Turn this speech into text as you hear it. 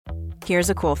Here's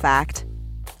a cool fact.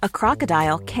 A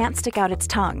crocodile can't stick out its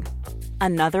tongue.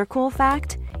 Another cool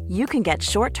fact, you can get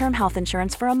short-term health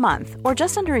insurance for a month or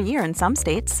just under a year in some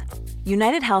states.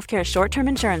 United Healthcare short-term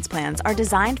insurance plans are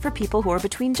designed for people who are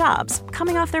between jobs,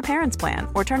 coming off their parents' plan,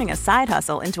 or turning a side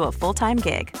hustle into a full-time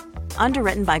gig.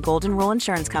 Underwritten by Golden Rule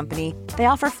Insurance Company, they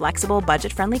offer flexible,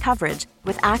 budget-friendly coverage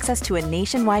with access to a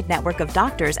nationwide network of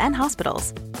doctors and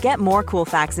hospitals. Get more cool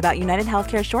facts about United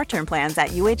Healthcare short-term plans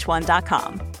at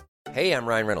uh1.com. Hey, I'm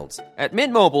Ryan Reynolds. At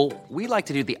Mint Mobile, we like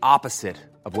to do the opposite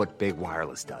of what Big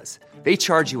Wireless does. They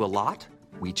charge you a lot,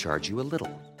 we charge you a little.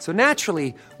 So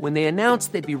naturally, when they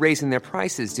announced they'd be raising their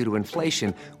prices due to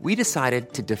inflation, we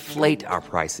decided to deflate our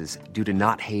prices due to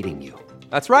not hating you.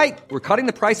 That's right. We're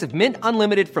cutting the price of Mint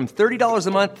Unlimited from $30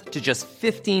 a month to just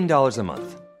 $15 a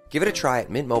month. Give it a try at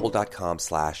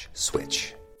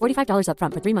mintmobile.com/switch. $45 up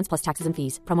front for 3 months plus taxes and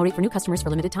fees. Promo rate for new customers for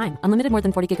limited time. Unlimited more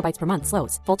than 40 gigabytes per month.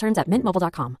 Slows full terms at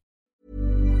mintmobile.com.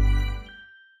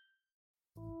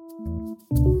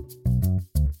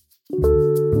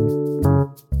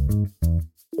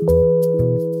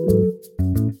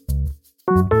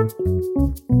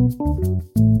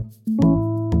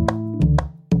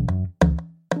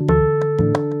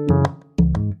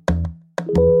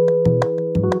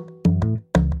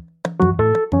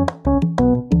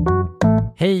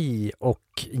 Hej och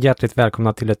hjärtligt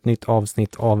välkomna till ett nytt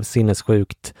avsnitt av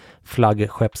Sinnessjukt,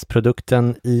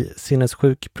 flaggskeppsprodukten i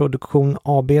Sinnessjuk Produktion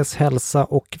AB:s hälsa-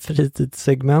 och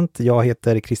fritidssegment. Jag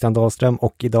heter Christian Dahlström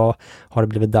och idag har det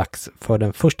blivit dags för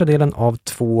den första delen av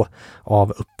 2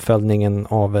 av uppföljningen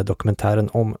av dokumentären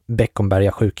om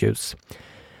Beckomberga sjukhus.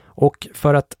 Och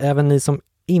för att även ni som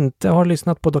inte har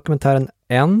lyssnat på dokumentären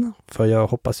än, för jag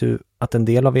hoppas ju att en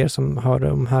del av er som hör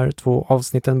de här 2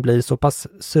 avsnitten blir så pass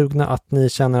sugna att ni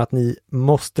känner att ni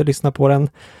måste lyssna på den.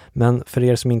 Men för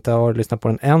er som inte har lyssnat på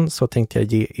den än så tänkte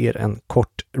jag ge er en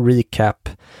kort recap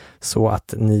så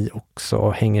att ni också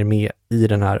hänger med i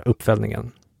den här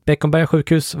uppföljningen. Beckomberga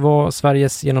sjukhus var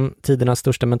Sveriges genom tiderna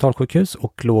största mentalsjukhus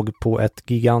och låg på ett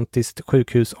gigantiskt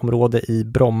sjukhusområde i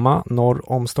Bromma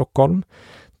norr om Stockholm.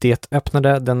 Det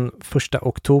öppnade den 1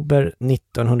 oktober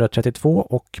 1932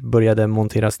 och började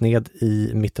monteras ned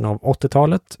i mitten av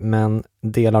 80-talet, men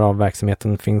delar av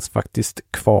verksamheten finns faktiskt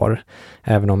kvar,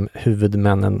 även om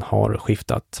huvudmännen har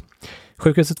skiftat.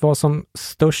 Sjukhuset var som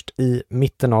störst i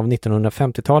mitten av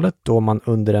 1950-talet då man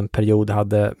under en period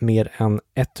hade mer än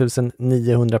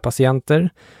 1900 patienter.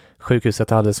 Sjukhuset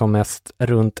hade som mest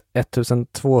runt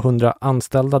 1200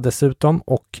 anställda dessutom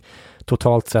och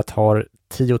totalt sett har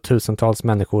tiotusentals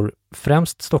människor,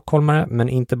 främst stockholmare men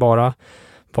inte bara,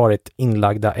 varit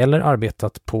inlagda eller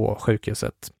arbetat på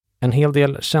sjukhuset. En hel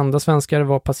del kända svenskar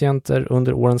var patienter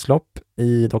under årens lopp.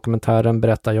 I dokumentären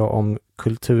berättar jag om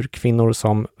kulturkvinnor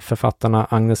som författarna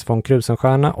Agnes von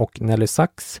Krusenstjerna och Nelly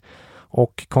Sachs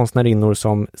och konstnärinnor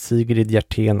som Sigrid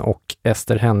Hjertén och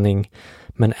Ester Henning,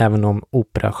 men även om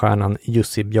operastjärnan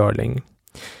Jussi Björling.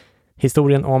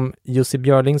 Historien om Jussi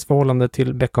Björlings förhållande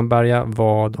till Beckomberga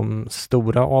var de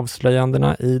stora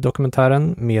avslöjandena i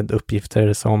dokumentären med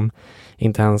uppgifter som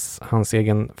inte ens hans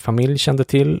egen familj kände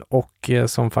till och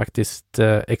som faktiskt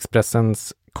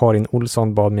Expressens Karin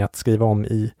Olsson bad mig att skriva om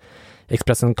i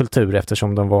Expressen Kultur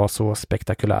eftersom de var så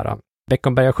spektakulära.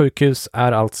 Beckomberga sjukhus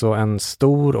är alltså en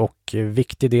stor och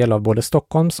viktig del av både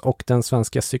Stockholms och den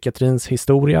svenska psykiatrins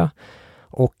historia.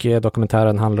 Och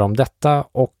dokumentären handlar om detta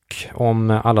och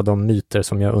om alla de myter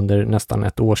som jag under nästan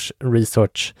ett års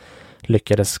research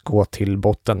lyckades gå till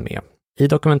botten med. I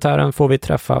dokumentären får vi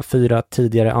träffa 4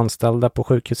 tidigare anställda på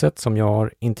sjukhuset som jag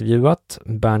har intervjuat.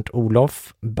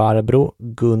 Bernt-Olof, Barbro,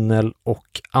 Gunnel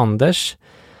och Anders.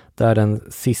 Där den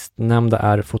sistnämnda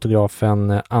är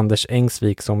fotografen Anders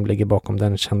Engsvik som ligger bakom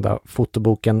den kända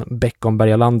fotoboken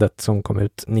Beckombergalandet som kom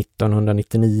ut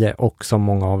 1999 och som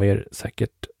många av er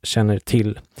säkert känner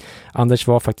till. Anders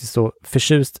var faktiskt så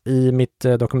förtjust i mitt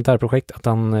dokumentärprojekt att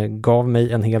han gav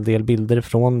mig en hel del bilder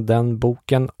från den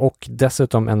boken och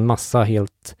dessutom en massa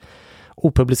helt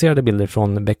opublicerade bilder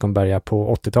från Beckomberga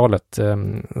på 80-talet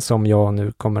som jag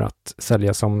nu kommer att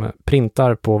sälja som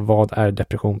printar på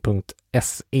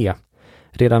vadärdepression.se.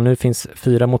 Redan nu finns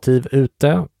 4 motiv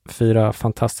ute, 4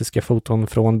 fantastiska foton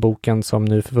från boken som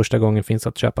nu för första gången finns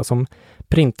att köpa som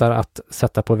printar att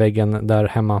sätta på väggen där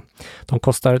hemma. De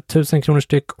kostar 1000 kronor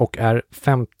styck och är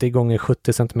 50 x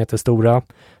 70 cm stora,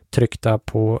 tryckta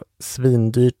på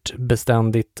svindyrt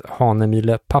beständigt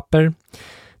Hanemyle-papper.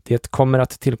 Det kommer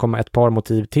att tillkomma ett par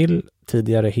motiv till,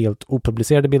 tidigare helt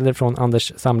opublicerade bilder från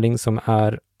Anders samling som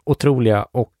är otroliga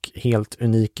och helt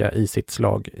unika i sitt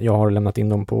slag. Jag har lämnat in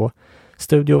dem på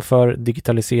studio för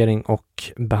digitalisering och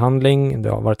behandling. Det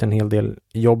har varit en hel del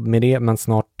jobb med det, men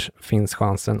snart finns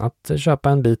chansen att köpa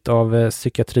en bit av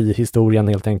psykiatrihistorien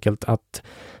helt enkelt att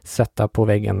sätta på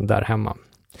väggen där hemma.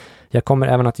 Jag kommer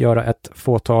även att göra ett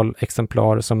fåtal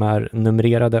exemplar som är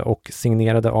numrerade och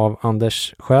signerade av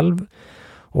Anders själv.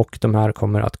 Och de här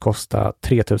kommer att kosta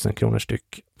 3 000 kronor styck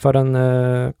för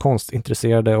den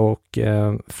konstintresserade och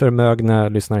förmögna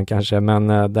lyssnaren kanske. Men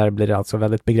där blir det alltså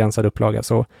väldigt begränsad upplaga,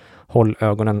 så håll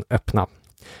ögonen öppna.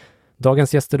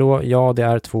 Dagens gäster då, ja det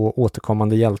är 2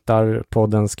 återkommande hjältar,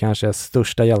 poddens kanske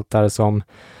största hjältar som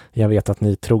jag vet att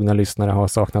ni trogna lyssnare har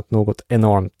saknat något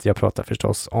enormt. Jag pratar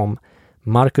förstås om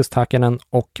Marcus Takkanen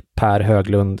och Per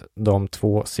Höglund, de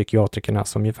 2 psykiatrikerna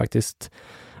som ju faktiskt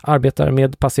arbetar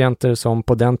med patienter som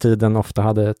på den tiden ofta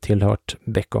hade tillhört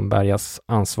Beckombergas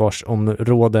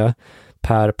ansvarsområde.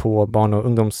 Per på barn- och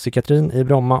ungdomspsykiatrin i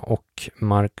Bromma och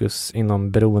Marcus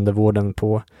inom beroendevården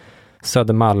på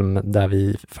Södermalm, där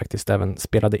vi faktiskt även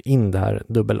spelade in det här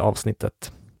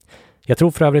dubbelavsnittet. Jag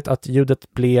tror för övrigt att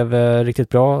ljudet blev riktigt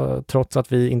bra trots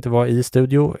att vi inte var i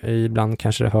studio. Ibland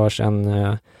kanske det hörs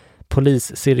en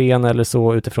polissiren eller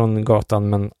så utifrån gatan,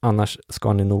 men annars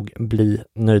ska ni nog bli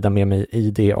nöjda med mig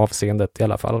i det avseendet i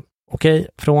alla fall. Okej,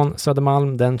 från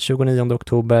Södermalm den 29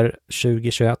 oktober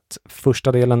 2021,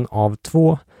 första delen av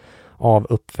 2 av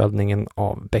uppföljningen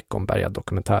av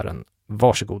Beckomberga-dokumentären.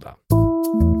 Varsågoda.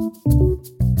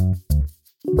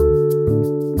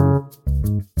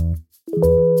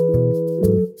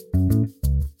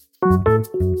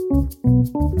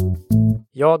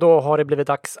 Ja, då har det blivit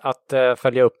dags att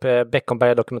följa upp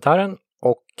Beckomberga-dokumentären,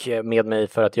 och med mig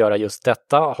för att göra just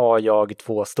detta har jag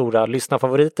 2 stora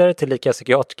lyssnarfavoriter, tillika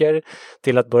psykiatriker.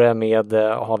 Till att börja med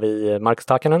har vi Marcus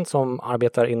Takkanen som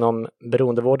arbetar inom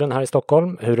beroendevården här i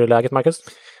Stockholm. Hur är läget, Marcus?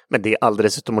 Men det är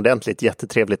alldeles utomordentligt,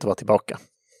 jättetrevligt att vara tillbaka.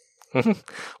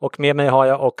 Och med mig har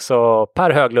jag också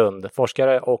Per Höglund,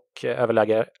 forskare och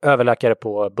överläkare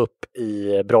på BUP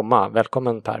i Bromma.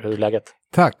 Välkommen Per, hur är läget?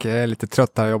 Tack, jag är lite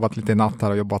trött här, jag har jobbat lite i natt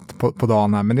här och jobbat på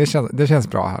dagen här, men det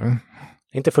känns bra här.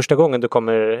 Inte första gången du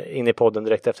kommer in i podden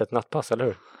direkt efter ett nattpass, eller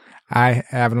hur? Nej,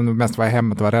 även om det mest var i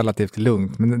hemmet och var relativt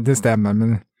lugnt, men det stämmer.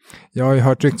 Men jag har ju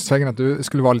hört ryktesvägen att du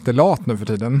skulle vara lite lat nu för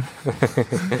tiden.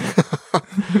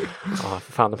 Ja,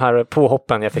 för fan, de här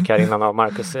påhoppen jag fick här innan av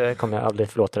Marcus kommer jag aldrig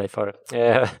förlåta dig för.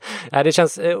 Det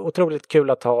känns otroligt kul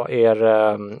att ha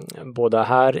er båda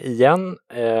här igen.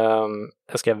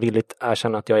 Jag ska villigt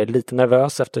erkänna att jag är lite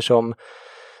nervös eftersom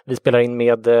vi spelar in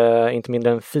med inte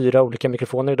mindre än 4 olika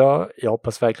mikrofoner idag. Jag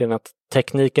hoppas verkligen att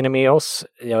tekniken är med oss.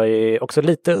 Jag är också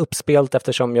lite uppspelt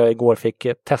eftersom jag igår fick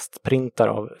testprintar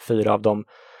av 4 av de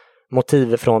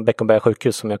motiv från Beckomberga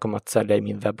sjukhus som jag kommer att sälja i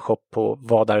min webbshop på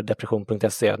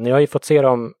vadardepression.se. Ni har ju fått se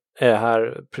dem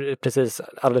här precis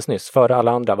alldeles nyss, före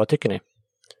alla andra. Vad tycker ni?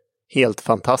 Helt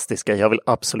fantastiska. Jag vill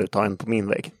absolut ha en på min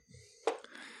vägg.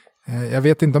 Jag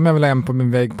vet inte om jag vill ha en på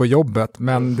min vägg på jobbet,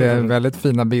 men det är väldigt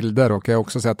fina bilder, och jag har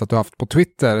också sett att du har haft på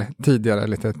Twitter tidigare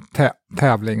lite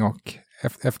tävling och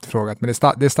efterfrågat. Men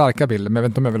det är starka bilder, men jag vet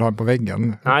inte om jag vill ha en på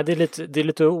väggen. Nej, det är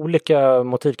lite olika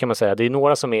motiv kan man säga. Det är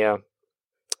några som är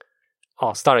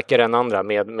starkare än andra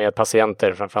med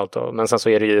patienter framförallt. Men sen så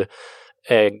är det ju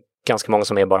ganska många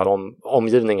som är bara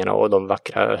omgivningarna och de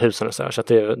vackra husen och så här. Så att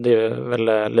det är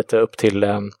väl lite upp till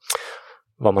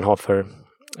vad man har för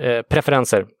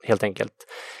preferenser helt enkelt.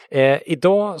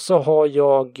 Idag så har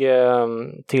jag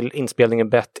till inspelningen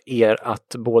bett er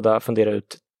att båda fundera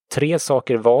ut 3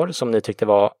 saker var som ni tyckte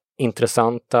var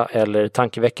intressanta eller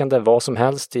tankeväckande, vad som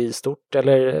helst i stort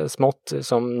eller smått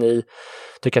som ni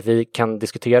tycker att vi kan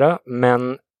diskutera.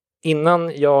 Men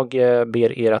innan jag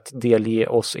ber er att delge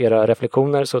oss era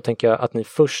reflektioner så tänker jag att ni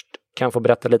först kan få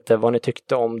berätta lite vad ni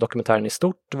tyckte om dokumentären i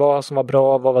stort, vad som var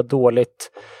bra, vad var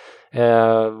dåligt,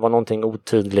 var någonting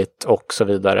otydligt och så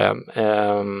vidare.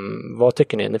 Vad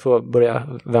tycker ni? Ni får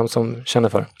börja, vem som känner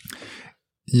för.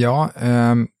 Ja,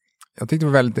 jag tyckte det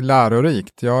var väldigt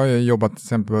lärorikt. Jag har ju jobbat till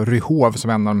exempel på Ryhov som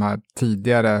en av de här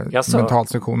tidigare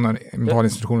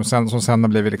mentalinstitutioner som sen har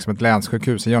blivit liksom ett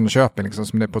länssjukhus i Jönköping liksom,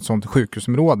 som det är på ett sånt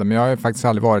sjukhusområde. Men jag har ju faktiskt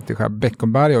aldrig varit i själva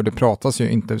Beckomberga och det pratas ju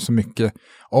inte så mycket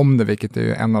om det, vilket är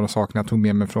ju en av de sakerna jag tog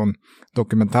med mig från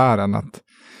dokumentären, att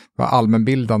vara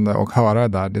allmänbildande och höra det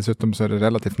där. Dessutom så är det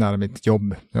relativt nära mitt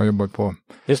jobb. Jag jobbar på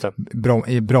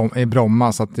i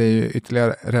Bromma, så att det är ju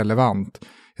ytterligare relevant.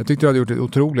 Jag tyckte du hade gjort ett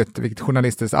otroligt viktigt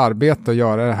journalistiskt arbete att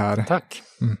göra det här. Tack.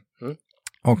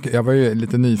 Och jag var ju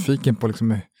lite nyfiken på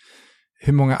liksom,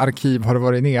 hur många arkiv har du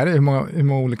varit nere i? Hur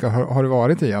många olika har du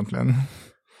varit egentligen?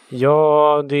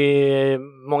 Ja, det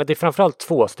är framförallt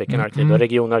 2 stycken arkiv.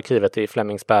 Regionarkivet i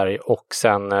Flemingsberg och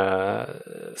sen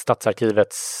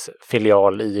Stadsarkivets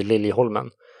filial i Liljeholmen.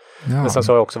 Men sen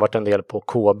så har jag också varit en del på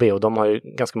KB och de har ju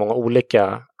ganska många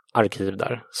olika arkiv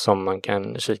där som man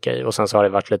kan kika i. Och sen så har det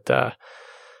varit lite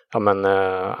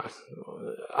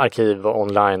arkiv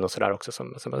online och sådär också.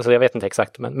 Så jag vet inte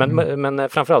exakt, men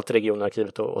framförallt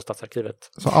regionarkivet och stadsarkivet.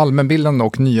 Så allmänbildande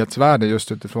och nyhetsvärde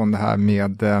just utifrån det här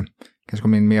med, kanske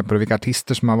kom in mer på vilka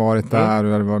artister som har varit där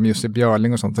och det var Jussi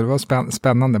Björling och sånt. Så det var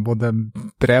spännande, både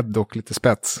bredd och lite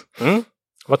spets.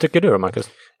 Vad tycker du då, Marcus?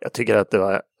 Jag tycker att det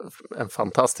var en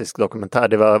fantastisk dokumentär.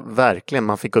 Det var verkligen,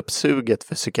 man fick upp suget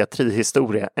för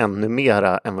psykiatrihistoria ännu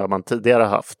mera än vad man tidigare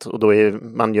haft. Och då är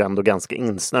man ju ändå ganska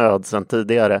insnöad sedan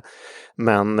tidigare.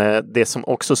 Men det som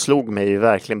också slog mig är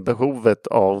verkligen behovet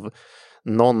av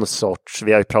någon sorts,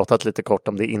 vi har ju pratat lite kort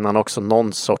om det innan också,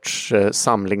 någon sorts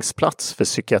samlingsplats för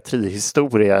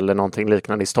psykiatrihistoria eller någonting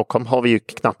liknande. I Stockholm har vi ju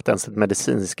knappt ens ett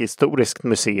medicinsk-historiskt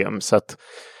museum, så att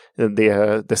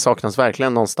det saknas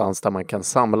verkligen någonstans där man kan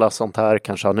samla sånt här,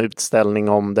 kanske ha en utställning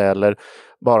om det eller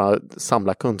bara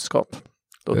samla kunskap.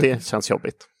 Och det känns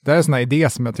jobbigt. Det är en sån här idé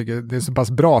som jag tycker det är så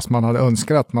pass bra som man hade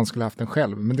önskat att man skulle haft den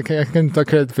själv. Men jag kan inte ha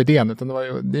credit för idén, utan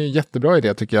det är en jättebra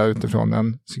idé tycker jag utifrån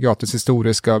en psykiatrisk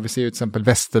historiska. Vi ser ju till exempel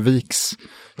Västerviks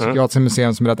psykiatriska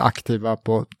museum som är rätt aktiva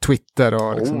på Twitter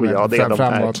och liksom det är de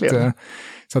verkligen.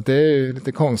 Så att det är ju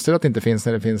lite konstigt att det inte finns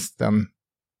när det finns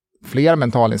fler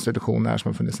mentalinstitutioner som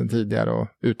har funnits sedan tidigare och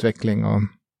utveckling. Och...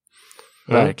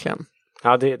 Verkligen.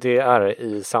 Ja, det är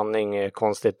i sanning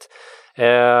konstigt.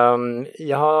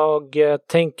 Jag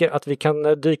tänker att vi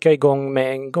kan dyka igång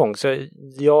med en gång. Så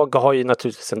jag har ju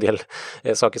naturligtvis en del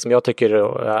saker som jag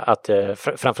tycker att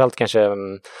framförallt kanske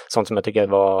sånt som jag tycker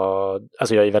var,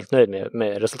 alltså jag är väldigt nöjd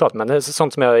med resultat, men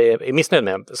sånt som jag är missnöjd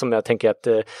med, som jag tänker att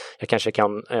jag kanske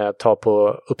kan ta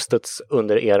på uppstuds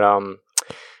under era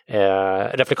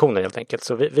reflektioner helt enkelt.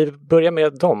 Så vi börjar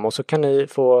med dem och så kan ni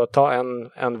få ta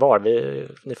en var.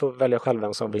 Ni får välja själv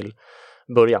vem som vill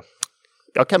börja.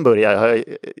 Jag kan börja.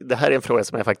 Det här är en fråga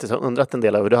som jag faktiskt har undrat en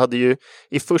del över. Du hade ju,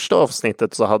 i första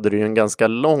avsnittet så hade du ju en ganska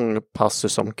lång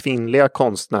passus om kvinnliga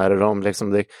konstnärer, om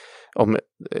liksom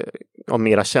om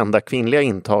mera kända kvinnliga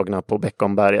intagna på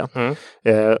Beckomberga.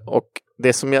 Och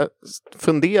det som jag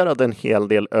funderade en hel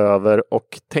del över och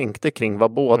tänkte kring var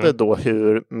både då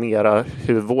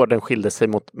hur vården skilde sig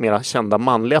mot mera kända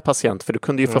manliga patienter. För du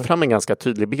kunde ju få fram en ganska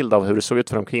tydlig bild av hur det såg ut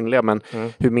för de kvinnliga, men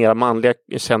hur mera manliga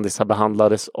kändisar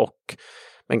behandlades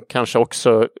men kanske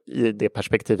också i det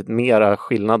perspektivet mera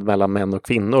skillnad mellan män och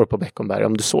kvinnor på Beckomberga.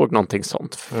 Om du såg någonting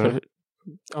sånt.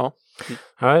 Ja,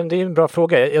 det är en bra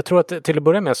fråga. Jag tror att till att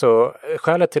börja med så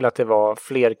skälet till att det var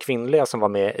fler kvinnliga som var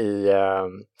med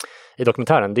i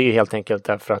dokumentären, det är helt enkelt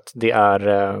därför att det är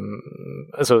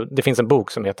alltså det finns en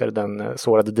bok som heter Den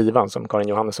sårade divan som Karin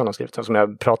Johannesson har skrivit, som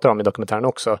jag pratar om i dokumentären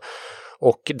också.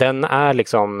 Och den är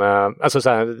liksom, alltså så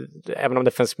här, även om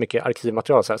det finns mycket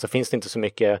arkivmaterial så finns det inte så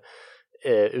mycket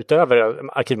utöver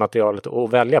arkivmaterialet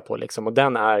att välja på liksom. Och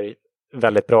den är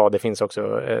väldigt bra. Det finns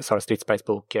också Sara Stridsbergs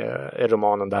bok,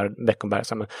 romanen där, Beckomberg.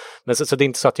 Men så det är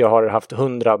inte så att jag har haft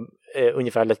 100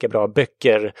 ungefär lika bra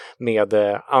böcker med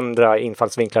andra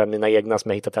infallsvinklar än mina egna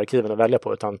som jag hittat i arkiven att välja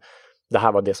på, utan det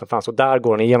här var det som fanns. Och där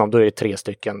går hon igenom, då är det 3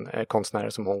 stycken konstnärer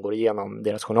som hon går igenom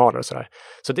deras journaler och sådär.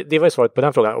 Så det var ju svaret på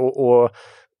den frågan. Och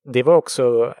det var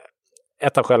också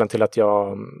ett av skälen till att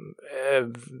jag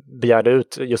begärde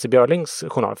ut Jussi Björlings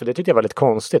journal. För det tyckte jag var lite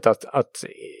konstigt att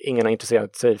ingen har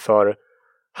intresserat sig för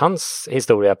hans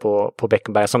historia på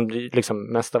Beckomberga, som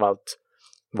liksom mest av allt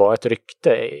var ett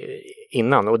rykte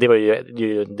innan. Och det var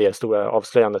ju det stora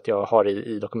avslöjandet jag har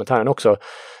i dokumentären också.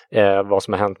 Vad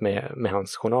som har hänt med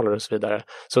hans journaler och så vidare.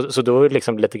 Så då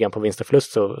liksom lite grann på vinst och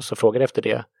förlust så frågade jag efter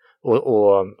det.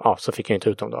 Och så fick jag inte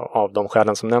ut dem då, av de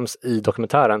skälen som nämns i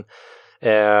dokumentären.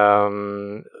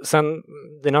 Sen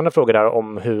den andra frågan där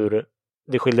om hur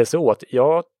det skiljer sig åt.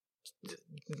 Ja,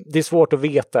 det är svårt att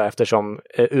veta eftersom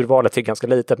urvalet är ganska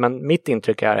litet, men mitt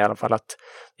intryck är i alla fall att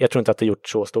jag tror inte att det gjort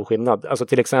så stor skillnad. Alltså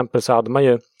till exempel så hade man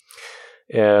ju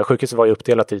sjukhuset var ju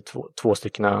uppdelat i två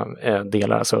stycken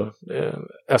delar, alltså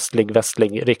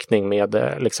östlig-västlig riktning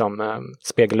med liksom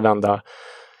spegelvända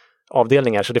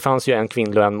avdelningar. Så det fanns ju en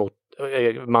kvinnlig och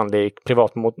en manlig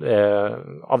privat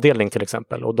avdelning till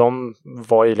exempel, och de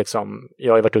var ju liksom,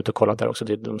 jag har ju varit ute och kollat där också,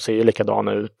 de ser ju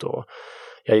likadana ut och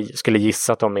jag skulle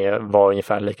gissa att de var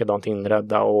ungefär likadant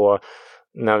inredda. Och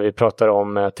när vi pratar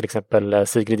om till exempel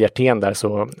Sigrid Hjertén där,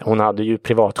 så hon hade ju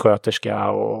privatsköterska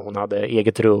och hon hade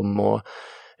eget rum, och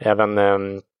även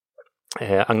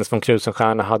Agnes von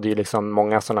Krusenstjerna hade ju liksom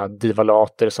många sådana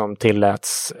divalater som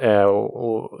tilläts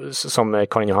och som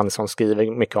Karin Johannesson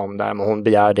skriver mycket om där, men hon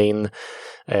begärde in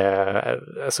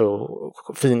alltså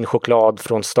fin choklad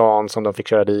från stan som de fick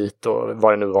köra dit och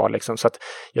vad det nu var liksom. Så att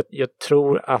jag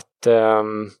tror att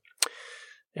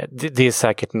Det är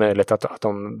säkert möjligt att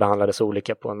de behandlades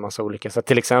olika på en massa olika sätt.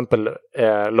 Till exempel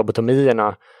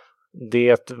lobotomierna,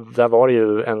 där var det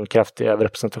ju en kraftig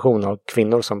överrepresentation av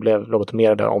kvinnor som blev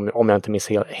lobotomerade, om jag inte minns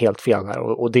helt fel här.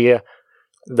 Och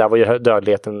där var ju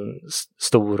dödligheten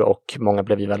stor och många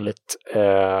blev ju väldigt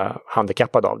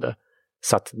handikappade av det.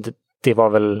 Så att det var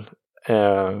väl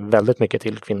väldigt mycket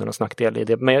till kvinnornas nackdel i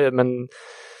det. Men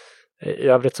i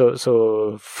övrigt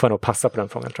så får jag nog passa på den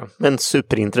frågan, tror jag. Men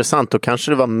superintressant, och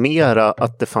kanske det var mera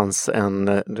att det fanns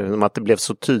att det blev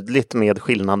så tydligt med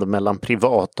skillnaden mellan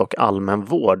privat och allmän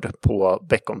vård på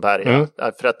Beckomberga.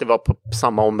 För att det var på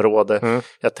samma område.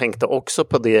 Jag tänkte också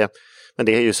på det, men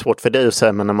det är ju svårt för dig att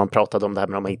säga, men när man pratade om det här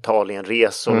med de här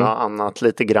Italienresorna och annat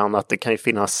lite grann, att det kan ju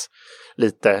finnas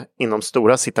lite inom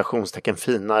stora citationstecken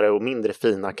finare och mindre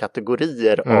fina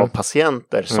kategorier av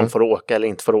patienter som får åka eller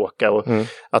inte får åka, och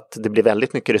att det blir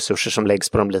väldigt mycket resurser som läggs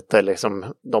på dem lite,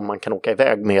 liksom de man kan åka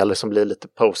iväg med eller som blir lite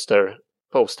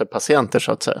posterpatienter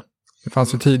så att säga. Det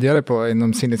fanns ju tidigare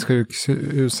inom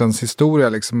sinnessjukhusens historia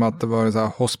liksom, att det var så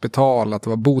här hospital, att det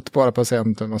var botbara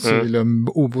patienter och asylum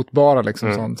obotbara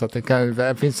liksom, sånt. Så att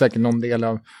det finns säkert någon del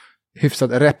av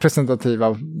hyfsat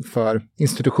representativa för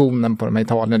institutionen på de här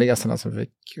Italienresorna som vi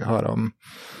fick höra om.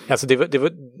 Alltså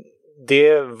det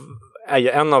är ju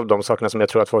en av de sakerna som jag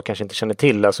tror att folk kanske inte känner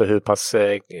till, alltså hur pass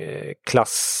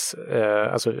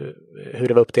alltså hur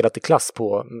det var uppdelat i klass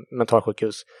på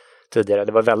mentalsjukhus tidigare.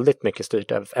 Det var väldigt mycket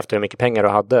styrt efter hur mycket pengar du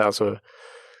hade. Alltså,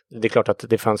 det är klart att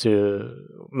det fanns ju,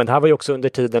 men det här var ju också under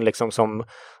tiden liksom som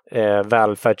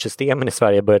välfärdssystemen i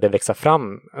Sverige började växa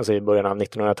fram, alltså i början av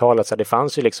 1900-talet, så det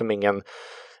fanns ju liksom ingen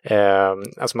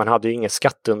alltså man hade ju inget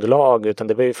skatteunderlag, utan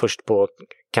det var ju först på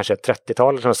kanske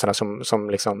 30-talet som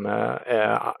liksom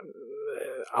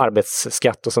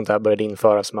arbetsskatt och sånt där började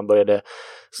införas. Man började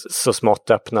så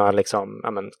smått öppna liksom,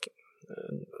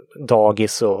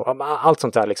 dagis och allt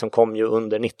sånt där liksom kom ju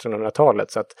under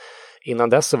 1900-talet, så att innan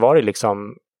dess så var det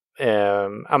liksom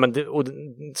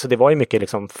så det var ju mycket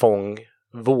liksom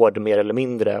fångvård mer eller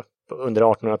mindre under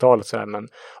 1800-talet så där, men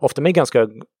ofta med ganska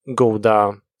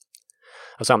goda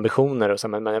ambitioner och så,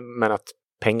 men att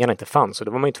pengarna inte fanns, så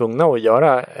då var man ju tvungna att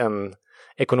göra en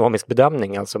ekonomisk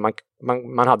bedömning. Alltså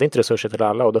man hade inte resurser till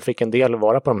alla, och då fick en del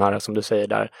vara på de här, som du säger,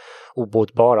 där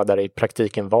obotbara, där det i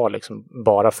praktiken var liksom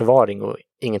bara förvaring och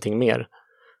ingenting mer.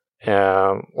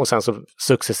 Och sen så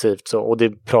successivt så, och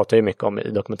det pratar ju mycket om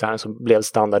i dokumentären, så blev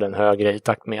standarden högre i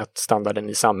takt med att standarden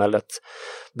i samhället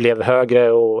blev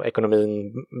högre och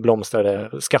ekonomin blomstrade,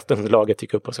 skatteunderlaget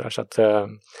gick upp och sådär. Så att,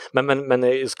 men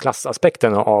just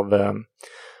klassaspekten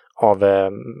av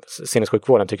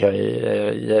sinnessjukvården tycker jag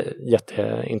är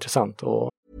jätteintressant.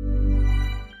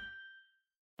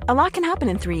 A lot can happen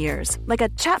in 3 years, like a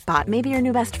chatbot may be your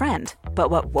new best friend. But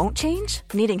what won't change?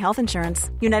 Needing health insurance.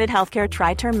 United Healthcare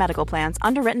Tri-Term Medical Plans,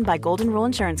 underwritten by Golden Rule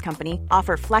Insurance Company,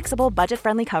 offer flexible,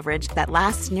 budget-friendly coverage that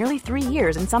lasts nearly 3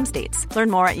 years in some states. Learn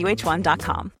more at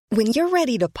uh1.com. When you're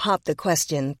ready to pop the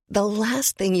question, the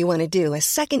last thing you want to do is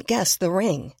second-guess the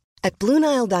ring. At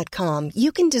BlueNile.com,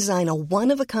 you can design a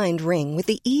one-of-a-kind ring with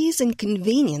the ease and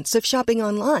convenience of shopping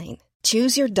online.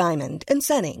 Choose your diamond and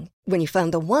setting. When you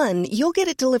find the one, you'll get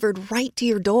it delivered right to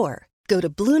your door. Go to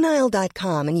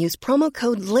BlueNile.com and use promo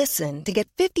code LISTEN to get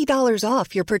 $50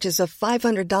 off your purchase of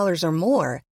 $500 or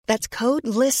more. That's code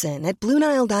LISTEN at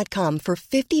BlueNile.com for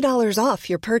 $50 off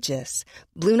your purchase.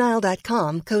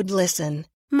 BlueNile.com, code LISTEN.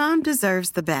 Mom deserves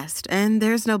the best, and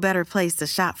there's no better place to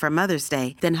shop for Mother's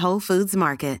Day than Whole Foods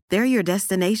Market. They're your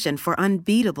destination for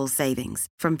unbeatable savings,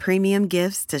 from premium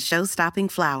gifts to show-stopping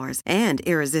flowers and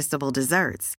irresistible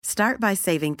desserts. Start by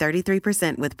saving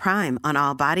 33% with Prime on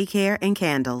all body care and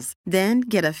candles. Then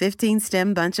get a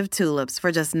 15-stem bunch of tulips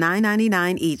for just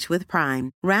 $9.99 each with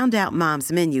Prime. Round out Mom's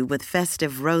menu with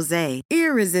festive rosé,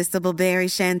 irresistible berry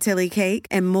chantilly cake,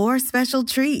 and more special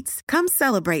treats. Come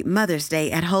celebrate Mother's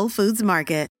Day at Whole Foods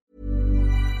Market.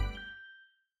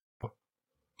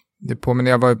 Det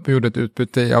påminner, jag gjorde ett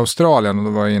utbyte i Australien och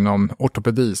då var jag inom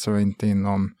ortopedi, så inte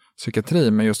inom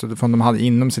psykiatri, men just utifrån de hade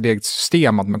inom sitt eget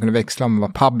system att man kunde växla om man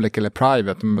var public eller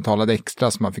private, och man betalade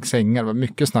extra så man fick sängar. Det var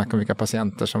mycket snack om vilka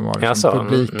patienter som var liksom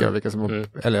publika och vilka som var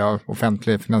eller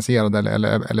offentligt finansierade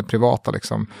eller privata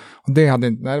liksom. Och det hade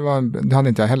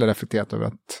inte jag heller reflekterat över,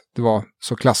 att det var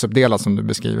så klassuppdelat som du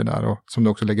beskriver där, och som du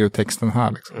också lägger ut texten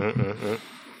här liksom.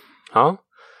 Ja.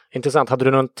 Intressant. Hade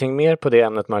du någonting mer på det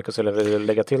ämnet, Marcus, eller vill du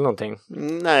lägga till någonting?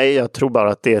 Nej, jag tror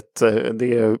bara att det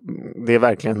är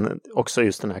verkligen också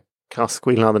just den här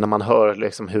klasskillnaden när man hör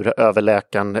liksom hur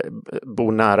överläkaren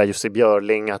bor nära just i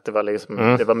Björling, att det var liksom,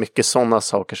 det var mycket sådana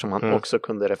saker som man också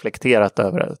kunde reflekterat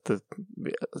över, att det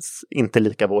inte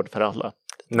lika vård för alla.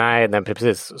 Nej,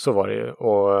 precis så var det ju.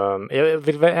 Och jag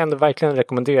vill ändå verkligen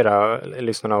rekommendera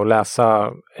lyssnarna att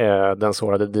läsa Den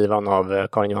sårade divan av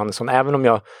Karin Johannesson. Även om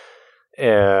jag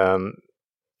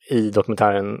i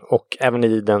dokumentären och även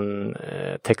i den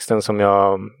texten som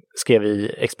jag skrev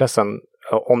i Expressen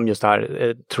om just det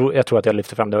här, jag tror att jag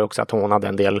lyfter fram det också, att hon hade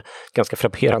en del ganska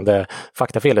frapperande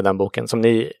faktafel i den boken som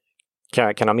ni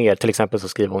kan ha med. Till exempel så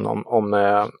skriver hon om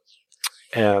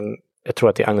jag tror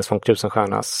att det är Agnes von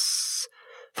Krusenstjernas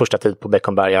första tid på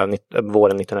Beckomberga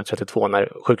våren 1932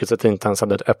 när sjukhuset inte ens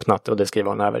hade öppnat, och det skriver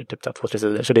hon över typ 2-3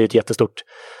 sidor. Så det är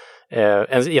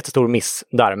en jättestor miss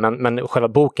där, men själva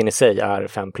boken i sig är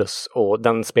 5+, och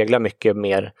den speglar mycket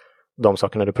mer de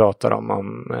sakerna du pratar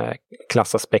om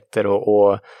klassaspekter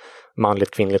och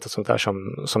manligt, kvinnligt och sånt där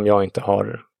som jag inte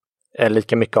har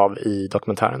lika mycket av i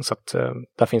dokumentären, så att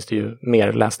där finns det ju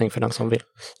mer läsning för den som vill.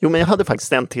 Jo, men jag hade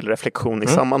faktiskt en till reflektion i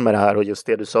samband med det här, och just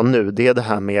det du sa nu, det är det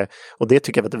här med, och det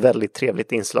tycker jag var ett väldigt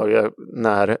trevligt inslag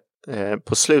när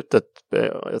på slutet,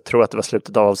 jag tror att det var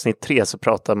slutet av avsnitt 3, så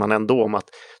pratade man ändå om att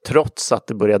trots att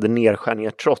det började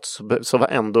nedskärningar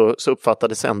så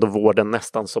uppfattades ändå vården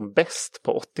nästan som bäst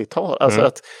på 80-talet.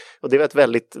 Alltså och det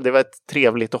var ett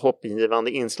trevligt och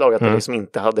hoppingivande inslag att det liksom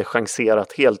inte hade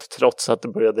chanserat helt, trots att det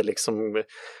började liksom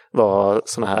vara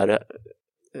såna här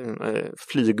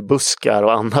flygbuskar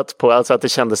och annat på, alltså att det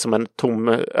kändes som en tom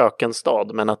ökenstad,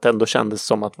 men att det ändå kändes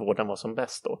som att vården var som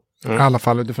bäst då. I alla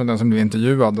fall utifrån den som blev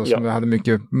intervjuad och som hade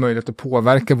mycket möjlighet att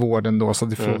påverka vården då, så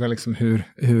det frågar liksom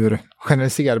hur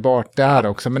generaliserbart det är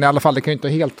också, men i alla fall det kan ju inte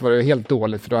vara helt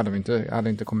dåligt, för då hade vi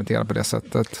inte kommenterat på det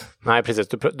sättet. Nej, precis,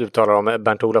 du talar om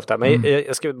Bernt-Olof där, men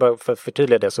jag ska bara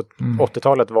förtydliga det, så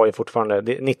 80-talet var ju fortfarande,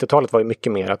 90-talet var ju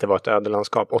mycket mer att det var ett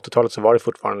ödelandskap, 80-talet så var det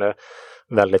fortfarande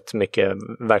väldigt mycket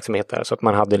verksamheter, så att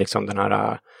man hade liksom den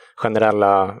här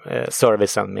generella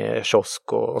servicen med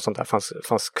kiosk och sånt där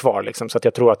fanns kvar liksom. Så att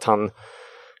jag tror att han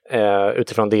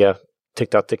utifrån det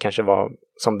tyckte att det kanske var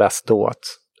som bäst då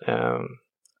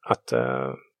att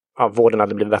vården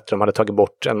hade blivit bättre. De hade tagit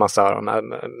bort en massa av de här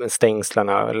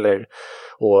stängslarna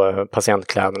och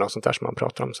patientkläderna och sånt där som man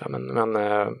pratar om. Så här. Men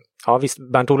ja, visst,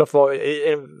 Bernt-Olof var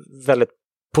en väldigt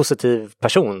positiv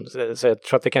person, så jag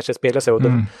tror att det kanske speglar sig, och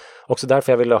också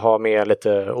därför jag ville ha med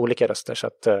lite olika röster, så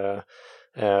att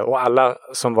och alla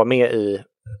som var med i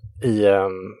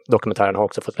dokumentären har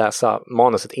också fått läsa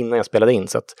manuset innan jag spelade in,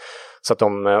 så att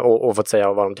de och fått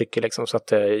säga vad de tycker liksom, så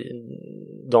att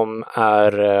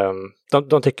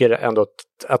de tycker ändå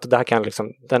att det här kan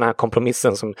liksom, den här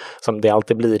kompromissen som det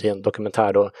alltid blir i en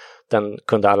dokumentär då, den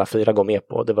kunde alla 4 gå med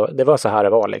på. Det var så här det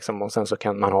var liksom, och sen så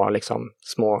kan man ha liksom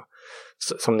små,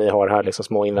 som ni har här, liksom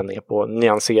små invändningar på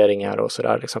nyanseringar och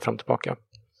sådär liksom fram och tillbaka.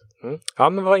 Ja,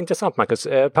 men vad intressant, Marcus.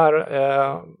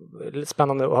 Per,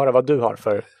 spännande att höra vad du har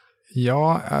för...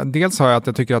 Ja, dels har jag att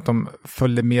jag tycker att de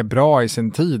följde med bra i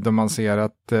sin tid, och man ser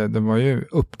att de var ju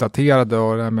uppdaterade,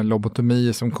 och det här med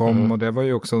lobotomi som kom, och det var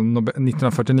ju också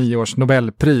 1949 års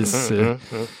Nobelpris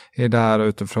i det här,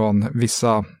 utifrån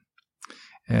vissa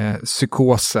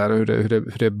psykoser,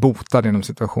 hur det botade inom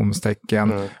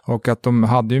situationstecken, och att de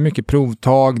hade ju mycket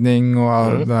provtagning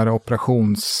och där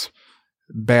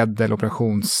operationsbädd eller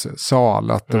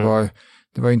operationssal, att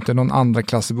det var inte någon andra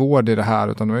klassvård i det här,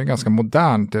 utan det var ju ganska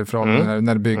modernt ifrån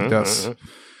när det byggdes.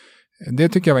 Det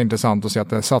tycker jag var intressant att se, att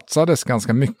det satsades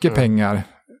ganska mycket pengar.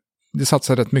 Det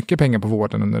satsade rätt mycket pengar på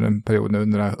vården under en period,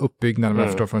 under den här uppbyggnaden, jag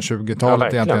förstår, från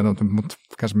 20-talet egentligen,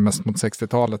 kanske mest mot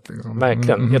 60-talet. Liksom.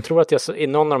 Verkligen. Jag tror att i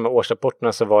någon av de här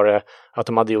årsrapporterna så var det att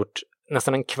de hade gjort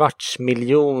nästan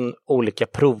 250 000 olika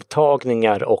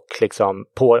provtagningar och liksom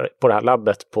på det här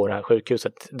labbet på det här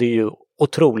sjukhuset. Det är ju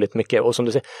otroligt mycket, och som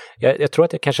du säger, jag tror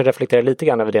att jag kanske reflekterar lite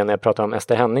grann över det när jag pratar om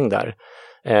Ester Henning där.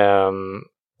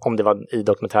 Om det var i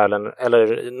dokumentären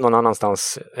eller någon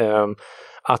annanstans,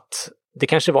 att det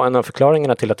kanske var en av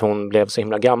förklaringarna till att hon blev så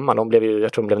himla gammal.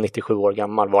 Jag tror hon blev 97 år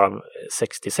gammal, varav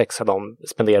 66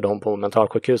 spenderade hon på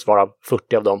mentalsjukhus, varav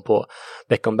 40 av dem på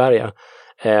Beckomberga.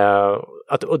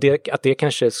 Att det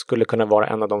kanske skulle kunna vara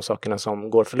en av de sakerna som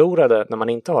går förlorade när man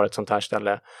inte har ett sånt här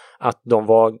ställe. Att de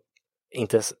var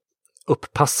inte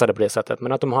upppassade på det sättet,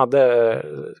 men att de hade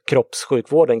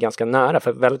kroppssjukvården ganska nära.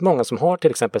 För väldigt många som har till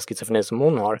exempel schizofreni som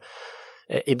hon har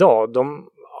idag, de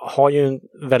har ju en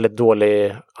väldigt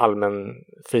dålig allmän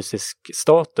fysisk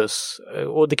status,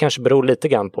 och det kanske beror lite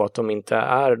grann på att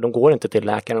de går inte till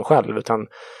läkaren själv, utan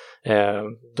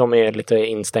de är lite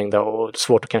instängda och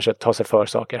svårt att kanske ta sig för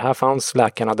saker. Här fanns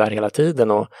läkarna där hela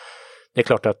tiden, och det är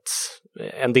klart att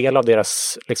en del av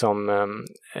deras liksom,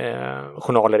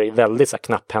 journaler är väldigt så här,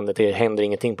 knapphändigt, det händer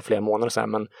ingenting på flera månader så här,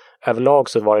 men överlag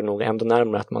så var det nog ändå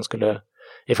närmare att man skulle,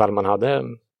 ifall man hade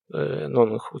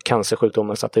någon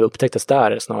cancersjukdom så att det upptäcktes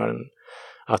där snarare än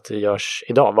att det görs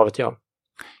idag, vad vet jag.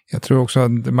 Jag tror också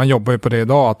att man jobbar ju på det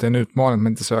idag, att det är en utmaning att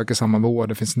man inte söker samma vård.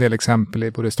 Det finns en del exempel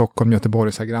i både Stockholm,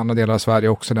 Göteborg och andra delar av Sverige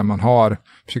också, där man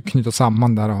försöker knyta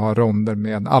samman där och har ronder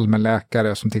med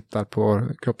allmänläkare som tittar på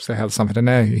kroppsliga hälsan, för den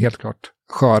är ju helt klart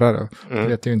skörare. Det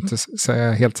vet jag inte, så jag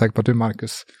är helt säker på att du,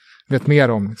 Marcus, vet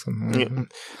mer om. Liksom.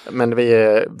 Men vi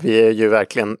är ju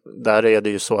verkligen, där är det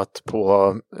ju så att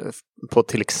på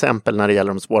till exempel när det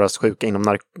gäller de svårast sjuka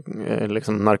inom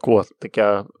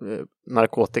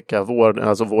narkotikavård,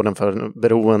 alltså vården för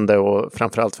beroende och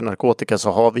framförallt för narkotika,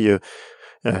 så har vi ju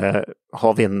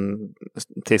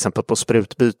till exempel på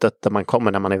sprutbytet där man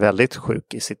kommer när man är väldigt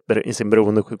sjuk i sin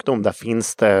beroendesjukdom, där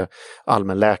finns det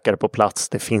allmänläkare på plats,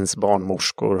 det finns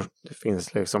barnmorskor, det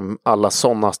finns liksom alla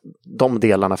sådana, de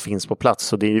delarna finns på plats,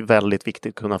 så det är ju väldigt viktigt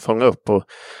att kunna fånga upp, och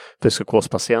för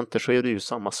psykospatienter så är det ju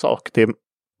samma sak, det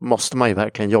måste man ju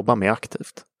verkligen jobba med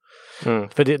aktivt.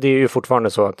 För det är ju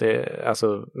fortfarande så att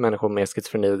alltså, människor med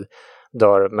schizofreni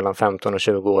dör mellan 15 och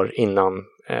 20 år innan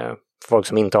folk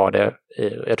som inte har det.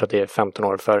 Jag tror att det är 15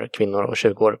 år för kvinnor och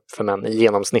 20 år för män i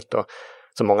genomsnitt då.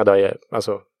 Så många dör ju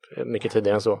alltså mycket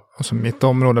tidigare än så. Och så mitt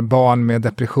område, barn med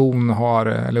depression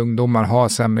eller ungdomar har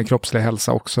sämre kroppslig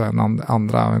hälsa också än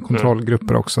andra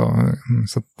kontrollgrupper också.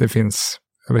 Så att det finns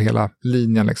över hela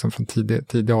linjen liksom från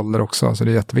tidig ålder också. Så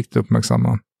det är jätteviktigt att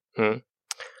uppmärksamma.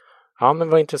 Ja, men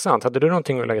vad intressant. Hade du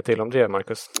någonting att lägga till om det,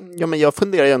 Marcus? Ja, men jag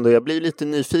funderar ju ändå, jag blir lite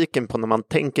nyfiken på när man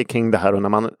tänker kring det här och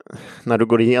när du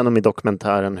går igenom i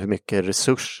dokumentären hur mycket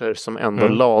resurser som ändå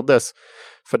lades.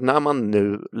 För när man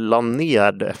nu la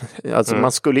ner det, alltså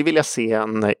man skulle vilja se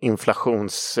en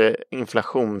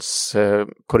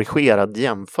inflationskorrigerad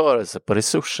jämförelse på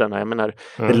resurserna. Jag menar,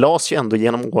 det lades ju ändå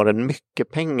genom åren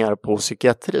mycket pengar på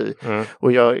psykiatri.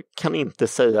 Och jag kan inte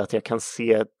säga att jag kan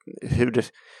se hur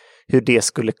det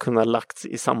skulle kunna lagts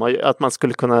i att man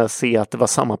skulle kunna se att det var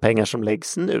samma pengar som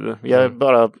läggs nu. Jag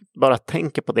bara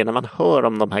tänker på det när man hör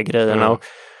om de här grejerna och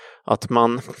att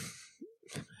man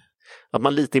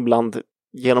lite ibland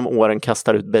genom åren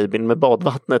kastar ut babyn med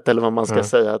badvattnet, eller vad man ska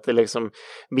säga, att det liksom,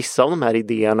 vissa av de här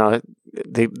idéerna,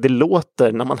 det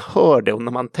låter, när man hör det och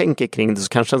när man tänker kring det, så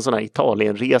kanske en sån här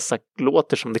Italienresa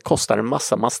låter som det kostar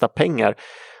en massa pengar.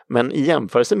 Men i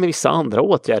jämförelse med vissa andra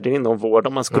åtgärder inom vård,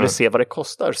 om man skulle se vad det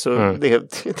kostar, så det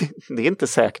är inte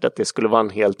säkert att det skulle vara en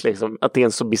helt, liksom, att det är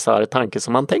en så bisarr tanke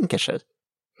som man tänker sig.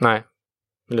 Nej.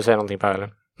 Vill du säga någonting, Per,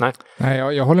 eller? Nej,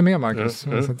 jag håller med, Marcus.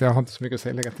 Så att jag har inte så mycket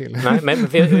att lägga till. Nej, men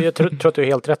jag tror att du är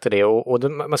helt rätt i det.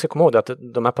 Och man ska komma ihåg att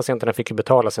de här patienterna fick ju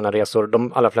betala sina resor.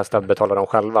 De allra flesta betalade dem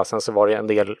själva. Sen så var det en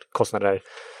del kostnader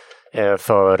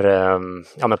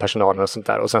för personalen och sånt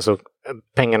där. Och sen så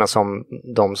pengarna som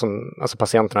alltså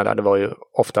patienterna där, det var ju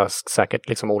oftast säkert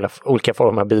liksom olika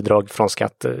former av bidrag från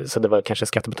skatt. Så det var kanske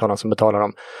skattebetalarna som betalade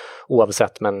dem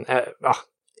oavsett. Men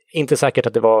inte säkert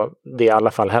att det var det i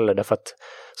alla fall heller, därför att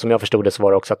som jag förstod det så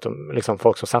var det också att liksom,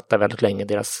 folk som satt där väldigt länge,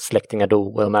 deras släktingar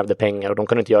dog och de ärvde pengar och de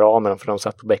kunde inte göra av med dem för de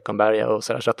satt på Beckomberga och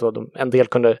sådär, så att en del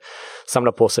kunde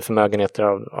samla på sig förmögenheter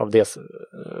av det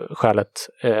skälet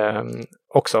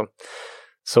också.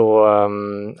 Så,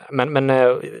 men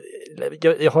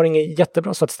jag har ingen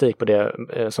jättebra statistik på det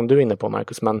som du är inne på,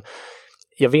 Marcus, men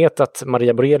jag vet att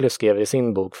Maria Borelius skrev i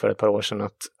sin bok för ett par år sedan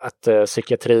att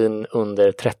psykiatrin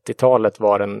under 30-talet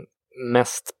var den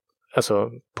mest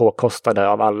påkostade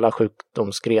av alla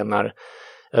sjukdomsgrenar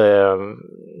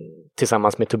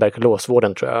tillsammans med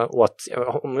tuberkulosvården, tror jag. Och att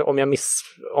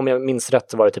om jag minns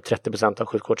rätt så var det typ 30% av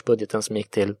sjukvårdsbudgeten som gick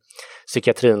till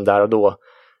psykiatrin där och då.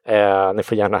 Ni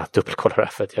får gärna dubbelkolla det,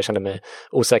 för att jag kände mig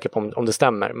osäker på om det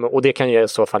stämmer. Och det kan ju i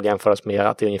så fall jämföras med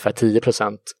att det är ungefär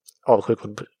 10% av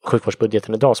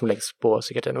sjukvårdsbudgeten idag som läggs på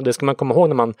psykiatrin. Och det ska man komma ihåg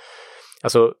när man...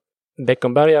 Alltså,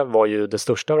 Beckomberga var ju det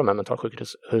största av de här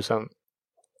mentalsjukhusen.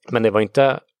 Men det var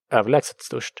inte överlägset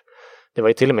störst. Det var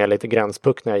ju till och med lite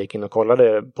gränspuck när jag gick in och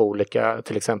kollade på olika,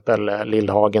 till exempel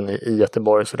Lillhagen i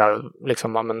Göteborg. Så där,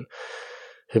 liksom, men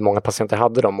hur många patienter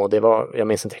hade de? Och det var, jag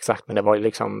minns inte exakt, men det var ju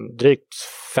liksom drygt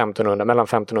 1500, mellan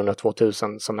 1500 och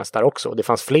 2000 som mest där också. Och det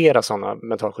fanns flera sådana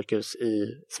mentalsjukhus i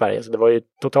Sverige. Så det var ju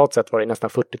totalt sett var det nästan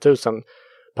 40 000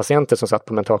 patienter som satt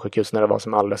på mentalsjukhus när det var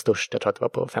som allra störst. Jag tror att det var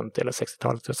på 50- eller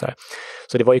 60-talet.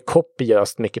 Så det var ju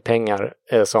kopiöst mycket pengar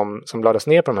som lades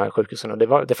ner på de här sjukhusen.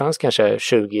 Och det fanns kanske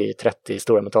 20-30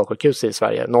 stora mentalsjukhus i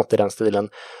Sverige, något i den stilen.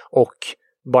 Och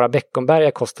bara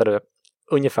Beckomberga kostade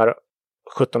ungefär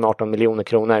 17-18 miljoner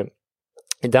kronor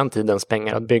i den tidens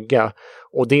pengar att bygga.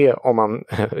 Och det, om man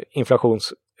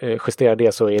inflationsjusterar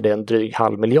det, så är det en dryg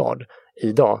 500 miljoner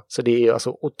idag. Så det är ju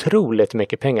alltså otroligt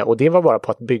mycket pengar, och det var bara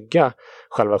på att bygga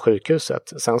själva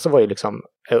sjukhuset. Sen så var ju liksom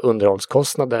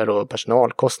underhållskostnader och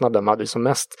personalkostnader, man hade ju som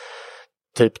mest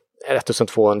typ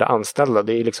 1200 anställda.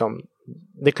 Det är liksom,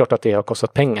 det är klart att det har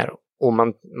kostat pengar, och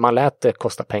man lät det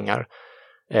kosta pengar.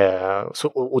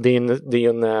 Och det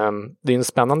är en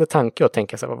spännande tanke att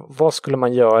tänka sig, vad skulle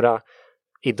man göra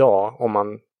idag om man,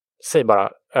 säg bara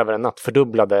över en natt,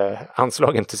 fördubblade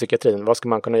anslagen till psykiatrin? Vad skulle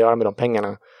man kunna göra med de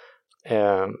pengarna?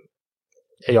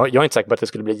 Jag är inte säker på att det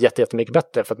skulle bli jättemycket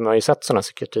bättre, för att man har ju sett sådana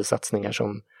psykiatrisatsningar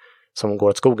som går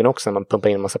åt skogen också när man pumpar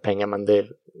in en massa pengar, men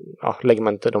lägger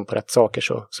man inte dem på rätt saker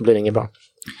så blir det inget bra.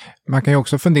 Man kan ju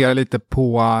också fundera lite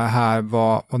på här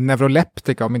vad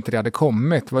neuroleptika, om inte det hade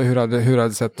kommit, hur hade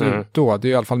det sett ut då? Det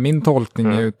är i alla fall min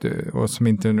tolkning, och som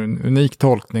inte är en unik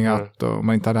tolkning, att om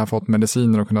man inte hade fått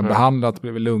mediciner och kunnat behandla, att det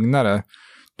blev lugnare,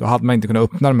 då hade man inte kunnat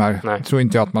öppna de här. Jag tror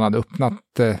inte att man hade öppnat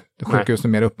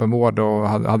sjukhusen mer öppenvård och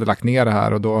hade lagt ner det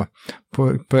här, och då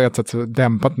på ett sätt så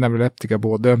dämpat neuroleptika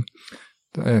både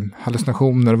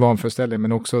hallucinationer och vanföreställningar,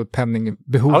 men också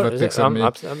penningbehovet. Det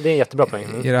är en jättebra poäng.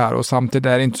 I det här. Och samtidigt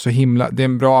är det inte så himla, det är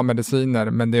en bra mediciner,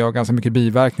 men det har ganska mycket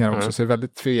biverkningar också, så det är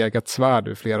väldigt tveeggat svärd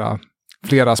ur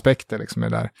flera aspekter liksom är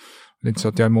där. Det är inte så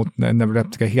att jag är emot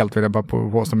neuroleptika helt, vill jag bara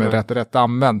på som är rätt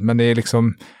använt, men det är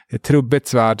liksom ett trubbigt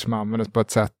svärd som användes på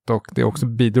ett sätt, och det är också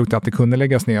bidrog till att det kunde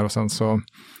läggas ner, och sen så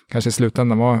kanske i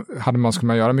slutändan skulle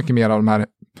man göra mycket mer av de här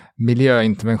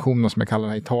miljöinterventionerna som jag kallar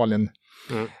den här Italien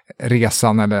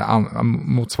resan eller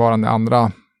motsvarande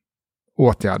andra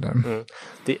åtgärder.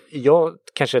 Jag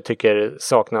kanske tycker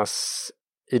saknas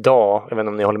idag, jag vet inte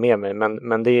om ni håller med mig,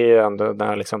 men det är ju ändå den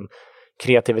här liksom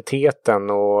kreativiteten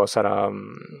och sådär,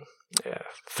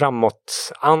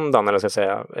 framåtandan, eller ska jag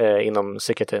säga, inom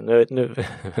psykiatrin. Nu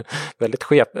väldigt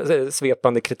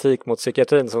svepande kritik mot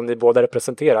psykiatrin som ni båda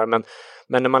representerar, men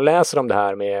när man läser om det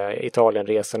här med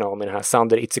Italienresorna och med den här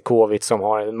Sander Itzikovic som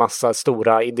har en massa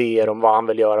stora idéer om vad han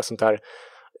vill göra, sånt där,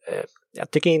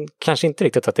 jag tycker kanske inte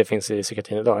riktigt att det finns i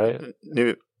psykiatrin idag.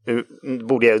 Nu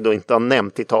borde jag då inte ha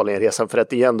nämnt Italienresan, för att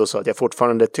det är ändå så att jag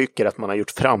fortfarande tycker att man har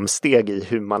gjort framsteg i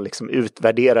hur man liksom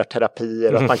utvärderar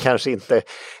terapier, och att man kanske inte,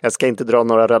 jag ska inte dra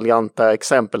några raljanta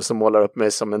exempel som målar upp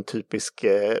mig som en typisk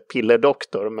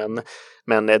pillerdoktor,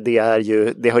 men det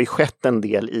har ju skett en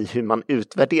del i hur man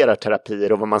utvärderar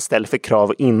terapier och vad man ställer för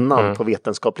krav innan på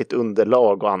vetenskapligt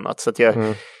underlag och annat. Så att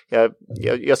jag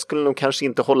skulle nog kanske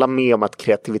inte hålla med om att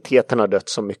kreativiteten har dött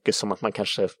så mycket som att man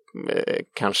kanske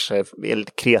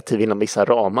är kreativ inom vissa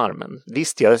ramar. Men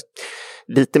visst,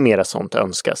 lite mera sånt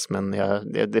önskas, men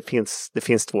det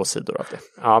finns två sidor av det.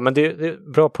 Ja, men det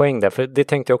är bra poäng där, för det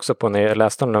tänkte jag också på när jag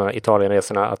läste om de här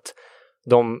Italienresorna, att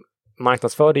de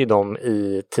marknadsförde ju dem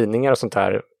i tidningar och sånt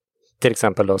här, till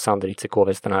exempel då Sander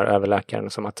Itzikovic, den här överläkaren,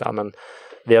 som att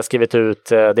vi har skrivit ut,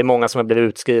 det är många som har blivit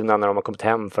utskrivna när de har kommit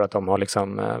hem för att de har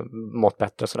liksom mått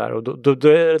bättre och sådär, och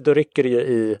då rycker det ju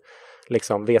i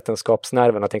liksom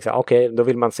vetenskapsnerven och tänker så här, okej, då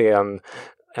vill man se en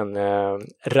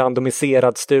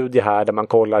randomiserad studie här där man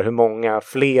kollar hur många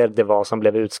fler det var som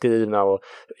blev utskrivna och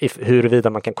huruvida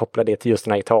man kan koppla det till just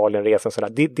den här Italienresan.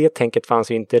 Det tänket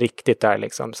fanns ju inte riktigt där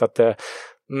liksom. Så att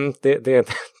det är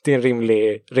en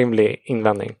rimlig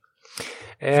invändning.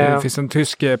 Det finns en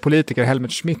tysk politiker,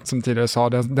 Helmut Schmidt, som tidigare sa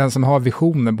den som har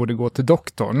visionen borde gå till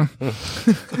doktorn.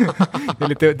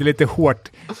 Det är lite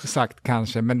hårt sagt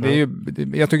kanske, men det är ju,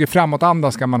 jag tycker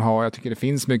framåtanda ska man ha. Jag tycker det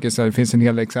finns mycket, så det finns en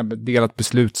hel exempel, delat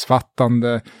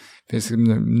beslutsfattande, finns,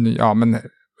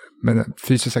 men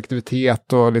fysisk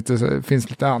aktivitet och finns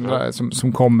lite andra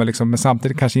som kommer liksom, men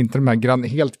samtidigt kanske inte de här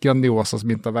helt grandiosa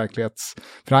som inte har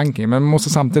verklighetsförankring, men man måste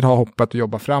samtidigt ha hoppet och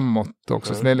jobba framåt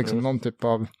också, så det är liksom någon typ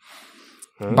av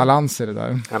balans i det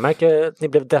där. Jag märker att ni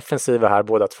blev defensiva här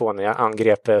båda två när jag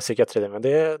angrep psykiatrin, men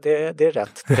det är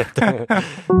rätt.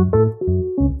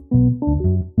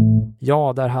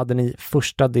 Ja, där hade ni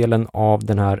första delen av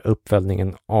den här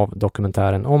uppföljningen av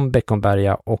dokumentären om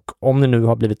Beckomberga, och om ni nu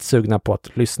har blivit sugna på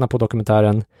att lyssna på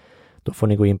dokumentären, då får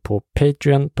ni gå in på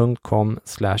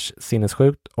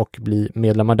patreon.com/sinnessjukt och bli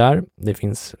medlemmar där. Det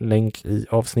finns länk i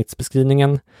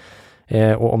avsnittsbeskrivningen.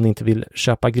 Och om ni inte vill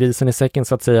köpa grisen i säcken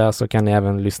så att säga, så kan ni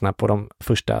även lyssna på de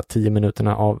första 10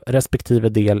 minuterna av respektive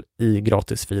del i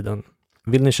gratisfeeden.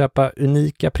 Vill ni köpa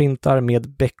unika printar med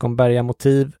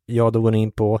Beckomberga-motiv, ja då går ni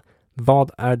in på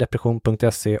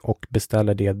vadärdepression.se och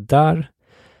beställer det där.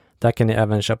 Där kan ni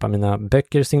även köpa mina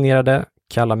böcker signerade,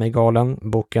 Kalla mig galen,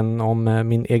 boken om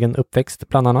min egen uppväxt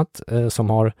bland annat, som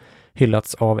har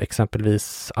hyllats av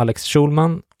exempelvis Alex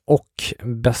Schulman, och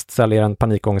bästsäljaren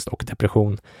Panikångest och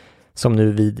depression, som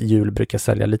nu vid jul brukar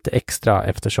sälja lite extra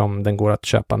eftersom den går att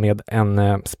köpa med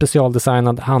en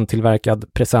specialdesignad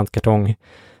handtillverkad presentkartong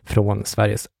från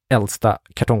Sveriges äldsta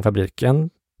kartongfabrik. En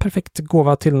perfekt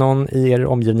gåva till någon i er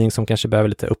omgivning som kanske behöver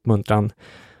lite uppmuntran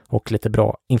och lite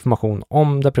bra information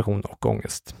om depression och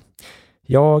ångest.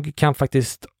 Jag kan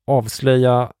faktiskt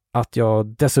avslöja att jag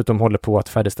dessutom håller på att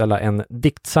färdigställa en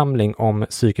diktsamling om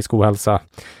psykisk ohälsa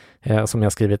som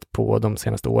jag skrivit på de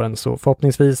senaste åren. Så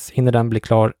förhoppningsvis hinner den bli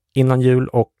klar innan jul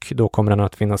och då kommer den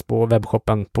att finnas på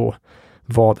webbshoppen på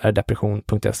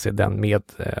vadärdepression.se den med.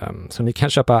 Så ni kan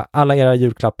köpa alla era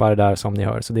julklappar där som ni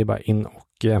hör. Så det är bara in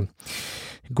och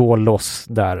gå loss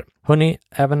där. Hörrni,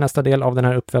 även nästa del av den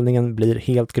här uppföljningen blir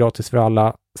helt gratis för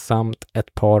alla samt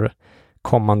ett par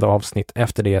kommande avsnitt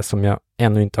efter det som jag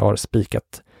ännu inte har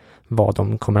spikat vad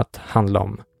de kommer att handla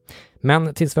om.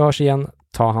 Men tills vi hörs igen,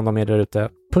 ta hand om er där ute.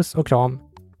 Puss och kram.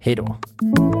 Hej då!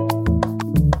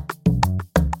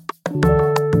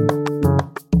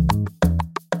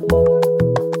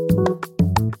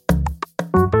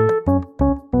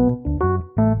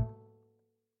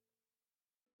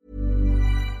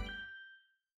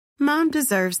 Mom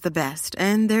deserves the best,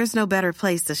 and there's no better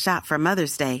place to shop for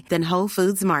Mother's Day than Whole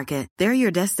Foods Market. They're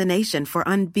your destination for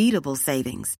unbeatable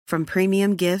savings, from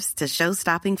premium gifts to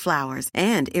show-stopping flowers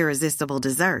and irresistible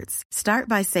desserts. Start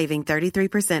by saving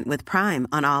 33% with Prime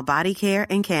on all body care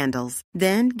and candles.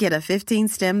 Then get a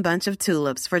 15-stem bunch of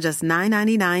tulips for just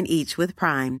 $9.99 each with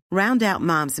Prime. Round out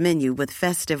Mom's menu with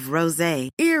festive rosé,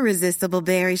 irresistible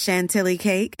berry chantilly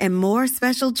cake, and more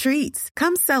special treats.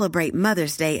 Come celebrate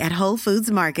Mother's Day at Whole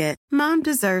Foods Market. Mom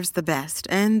deserves the best,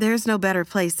 and there's no better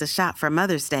place to shop for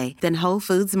Mother's Day than Whole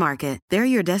Foods Market. They're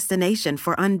your destination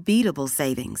for unbeatable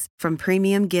savings, from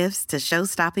premium gifts to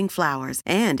show-stopping flowers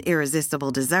and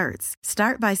irresistible desserts.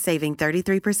 Start by saving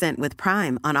 33% with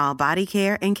Prime on all body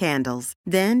care and candles.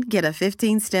 Then get a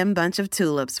 15-stem bunch of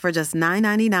tulips for just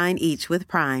 $9.99 each with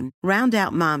Prime. Round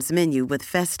out Mom's menu with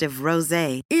festive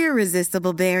rosé,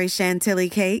 irresistible berry chantilly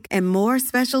cake, and more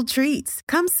special treats.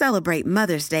 Come celebrate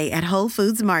Mother's Day at Whole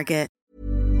Foods Market.